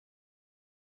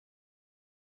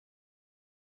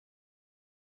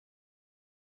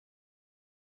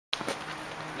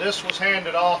this was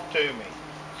handed off to me.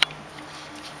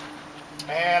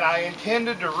 And I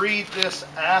intended to read this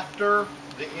after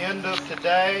the end of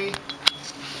today,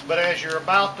 but as you're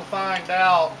about to find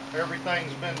out,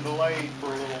 everything's been delayed for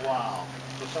a little while.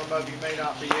 So some of you may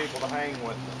not be able to hang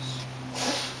with us.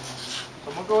 So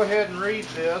I'm going to go ahead and read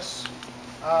this.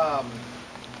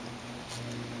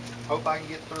 Hope I can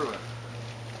get through it.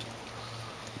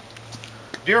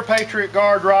 Dear Patriot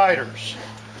Guard Riders,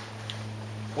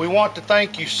 we want to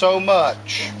thank you so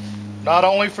much, not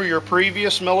only for your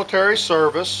previous military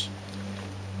service,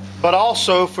 but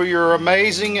also for your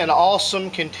amazing and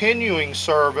awesome continuing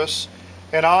service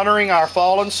in honoring our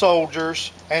fallen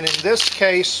soldiers, and in this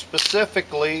case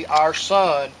specifically our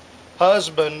son,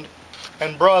 husband,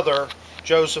 and brother,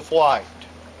 Joseph White.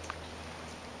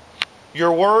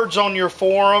 Your words on your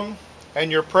forum and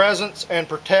your presence and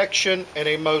protection in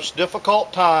a most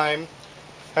difficult time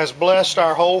has blessed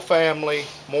our whole family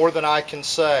more than I can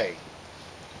say.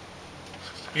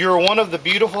 You're one of the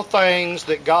beautiful things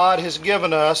that God has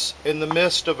given us in the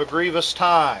midst of a grievous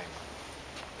time.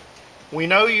 We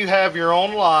know you have your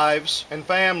own lives and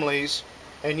families,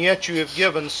 and yet you have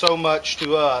given so much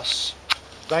to us.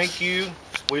 Thank you.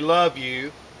 We love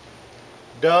you.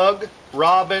 Doug,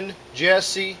 Robin,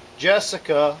 Jesse,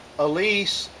 Jessica,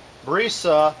 Elise,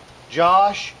 Brisa,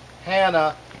 Josh,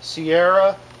 Hannah,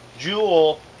 Sierra,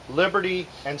 Jewel, Liberty,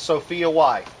 and Sophia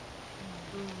White.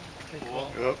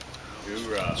 Cool. Yep.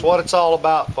 That's what it's all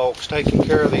about, folks, taking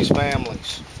care of these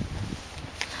families.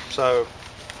 So,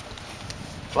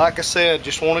 like I said,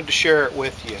 just wanted to share it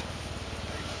with you.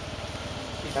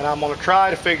 And I'm going to try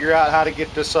to figure out how to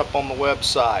get this up on the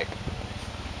website.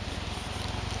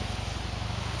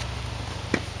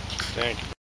 Thank you.